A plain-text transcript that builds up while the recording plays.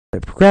A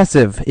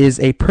progressive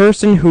is a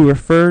person who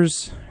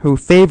favors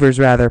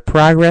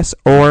progress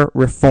or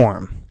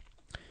reform.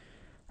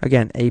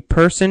 Again, a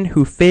person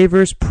who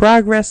favors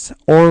progress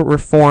or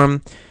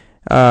reform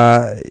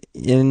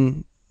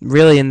in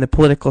the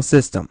political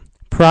system.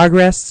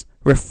 Progress,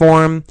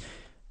 reform,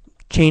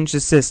 change the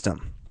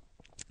system.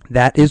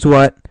 That is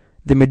what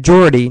the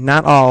majority,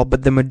 not all,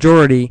 but the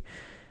majority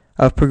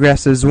of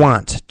progressives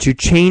want, to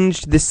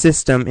change the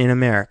system in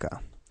America.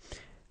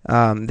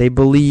 They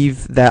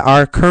believe that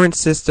our current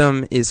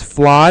system is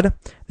flawed.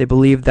 They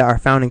believe that our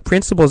founding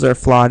principles are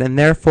flawed, and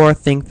therefore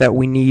think that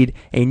we need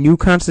a new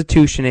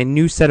constitution, a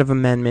new set of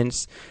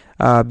amendments,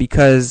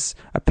 because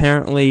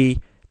apparently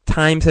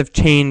times have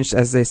changed,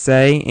 as they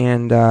say,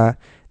 and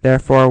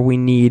therefore we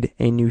need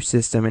a new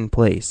system in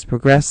place.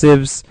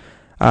 Progressives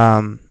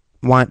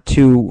want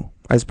to,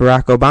 as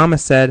Barack Obama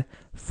said,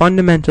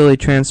 fundamentally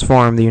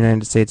transform the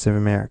United States of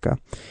America.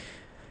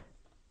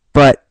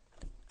 But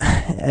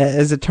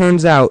as it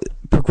turns out,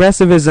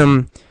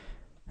 progressivism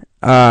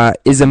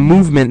is a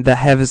movement that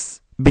has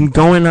been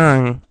going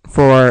on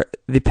for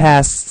the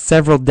past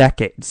several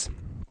decades.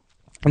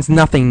 It's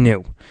nothing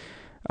new.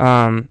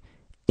 And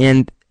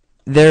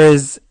there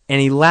is an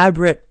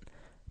elaborate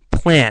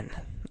plan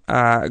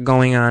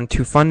going on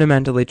to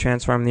fundamentally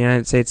transform the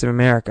United States of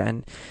America.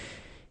 And,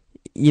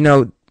 you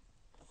know,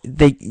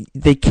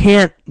 they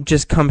can't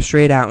just come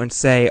straight out and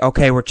say,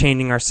 okay, we're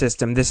changing our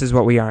system, this is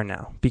what we are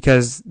now,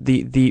 because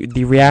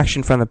the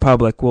reaction from the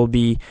public will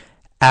be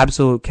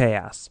absolute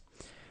chaos.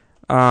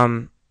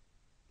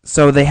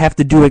 So they have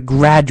to do it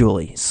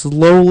gradually,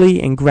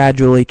 slowly and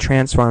gradually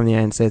transform the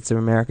United States of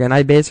America. And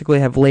I basically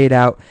have laid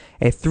out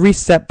a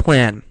 3-step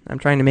plan. I'm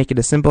trying to make it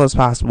as simple as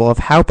possible of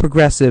how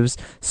progressives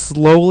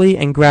slowly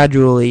and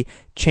gradually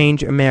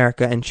change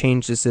America and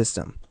change the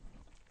system.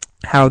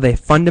 How they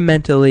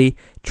fundamentally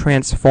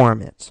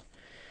transform it.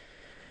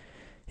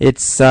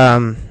 It's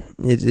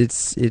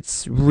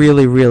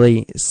really,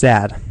 really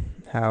sad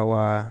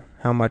how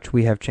much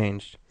we have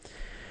changed.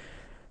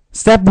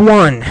 Step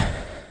 1,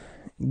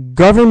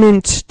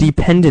 government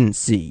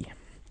dependency.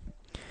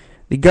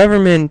 The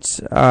government,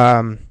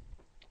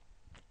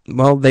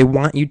 they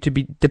want you to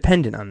be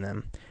dependent on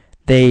them.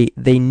 They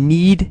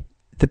need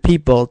the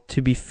people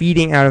to be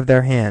feeding out of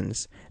their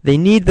hands. They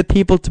need the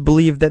people to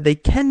believe that they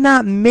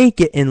cannot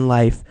make it in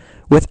life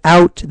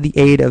without the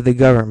aid of the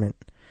government.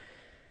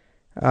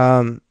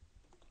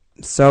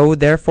 So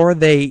therefore,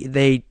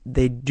 they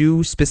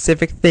do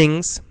specific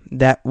things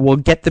that will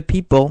get the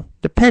people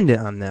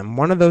dependent on them.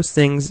 One of those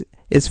things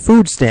is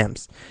food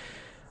stamps.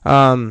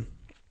 And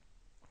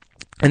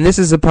this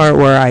is the part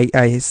where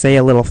I say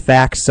a little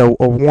fact, so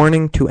a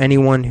warning to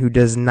anyone who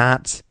does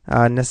not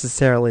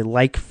necessarily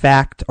like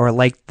fact or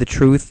like the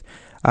truth.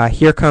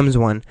 Here comes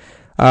one.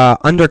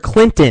 Under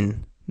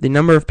Clinton, the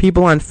number of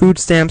people on food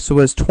stamps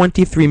was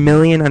 23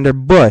 million. Under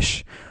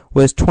Bush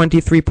was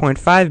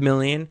 23.5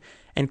 million.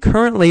 And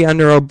currently,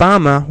 under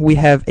Obama, we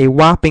have a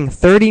whopping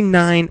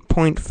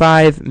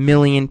 39.5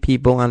 million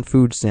people on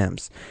food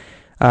stamps.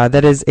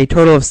 That is a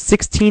total of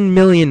 16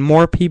 million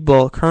more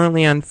people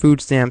currently on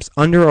food stamps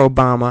under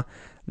Obama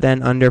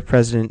than under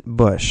President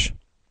Bush.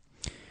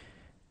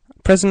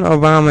 President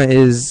Obama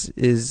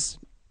is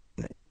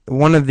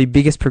one of the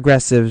biggest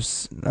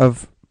progressives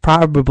of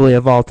probably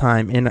of all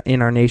time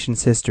in our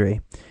nation's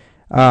history.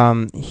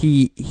 When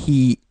he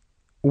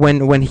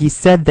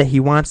said that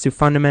he wants to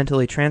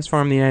fundamentally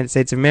transform the United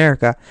States of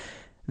America,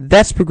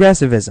 that's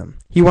progressivism.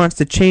 He wants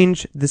to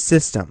change the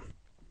system,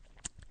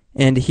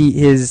 and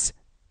he is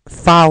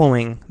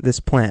following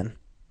this plan.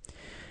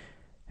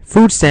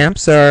 Food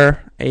stamps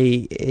are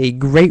a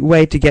great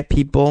way to get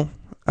people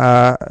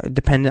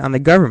dependent on the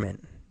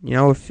government. You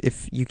know,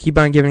 if you keep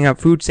on giving out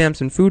food stamps,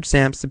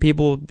 the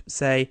people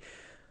say,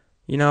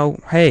 you know,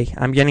 hey,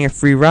 I'm getting a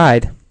free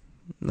ride.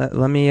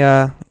 Let me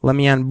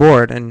on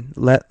board, and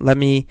let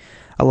me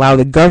allow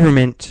the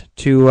government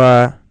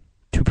to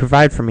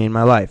provide for me in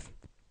my life.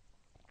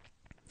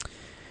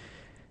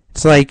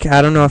 It's like,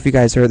 I don't know if you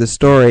guys heard the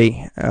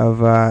story of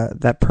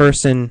that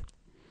person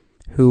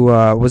who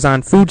was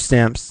on food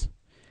stamps,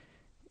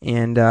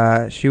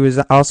 and she was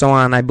also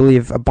on, I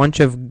believe, a bunch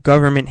of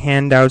government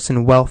handouts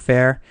and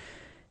welfare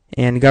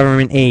and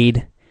government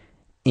aid,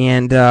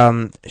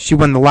 and she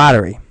won the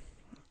lottery.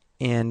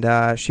 And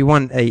she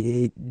won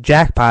a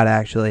jackpot,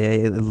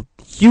 actually, a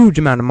huge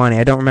amount of money.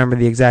 I don't remember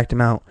the exact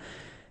amount.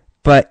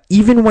 But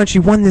even when she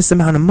won this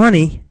amount of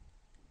money,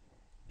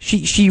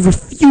 she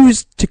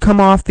refused to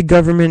come off the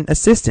government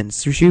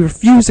assistance. She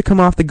refused to come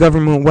off the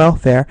government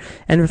welfare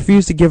and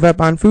refused to give up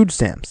on food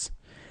stamps.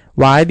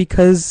 Why?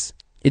 Because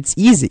it's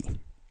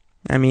easy.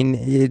 I mean,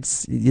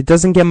 it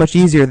doesn't get much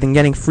easier than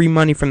getting free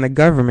money from the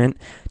government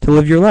to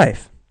live your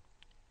life.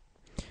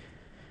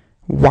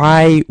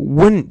 Why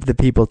wouldn't the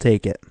people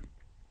take it?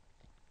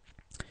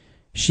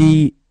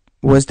 She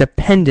was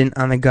dependent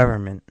on the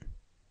government.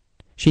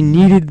 She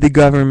needed the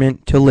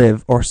government to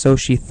live, or so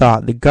she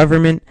thought. The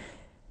government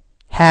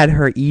had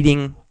her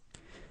eating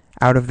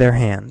out of their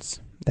hands.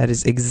 That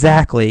is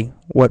exactly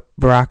what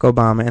Barack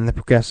Obama and the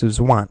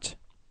progressives want.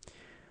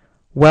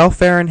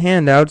 welfare and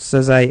handouts,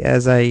 as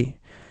I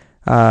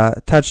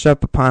touched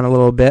up upon a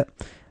little bit,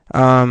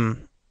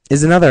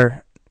 is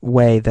another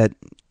way that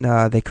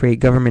they create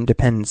government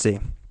dependency.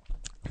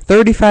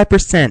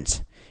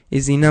 35%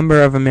 is the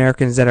number of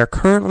Americans that are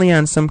currently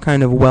on some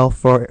kind of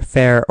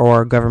welfare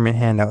or government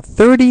handout.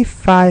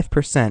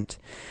 35%.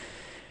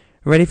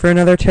 Ready for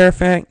another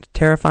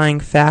terrifying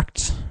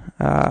fact?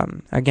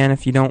 Again,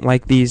 if you don't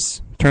like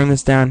these, turn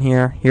this down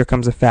here. Here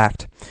comes a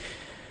fact.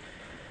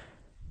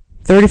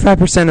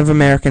 35% of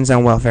Americans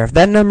on welfare. If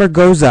that number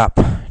goes up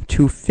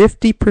to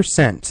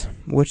 50%,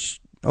 which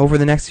over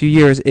the next few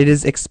years it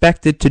is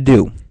expected to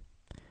do,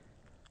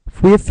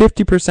 if we have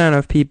 50%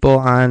 of people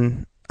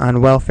on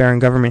welfare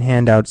and government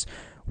handouts,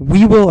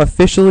 we will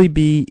officially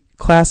be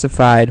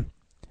classified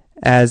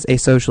as a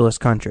socialist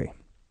country.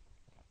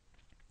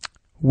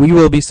 We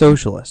will be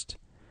socialist.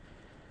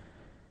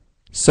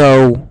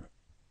 So,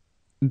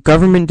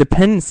 government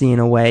dependency, in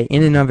a way,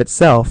 in and of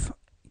itself,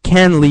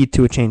 can lead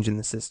to a change in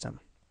the system.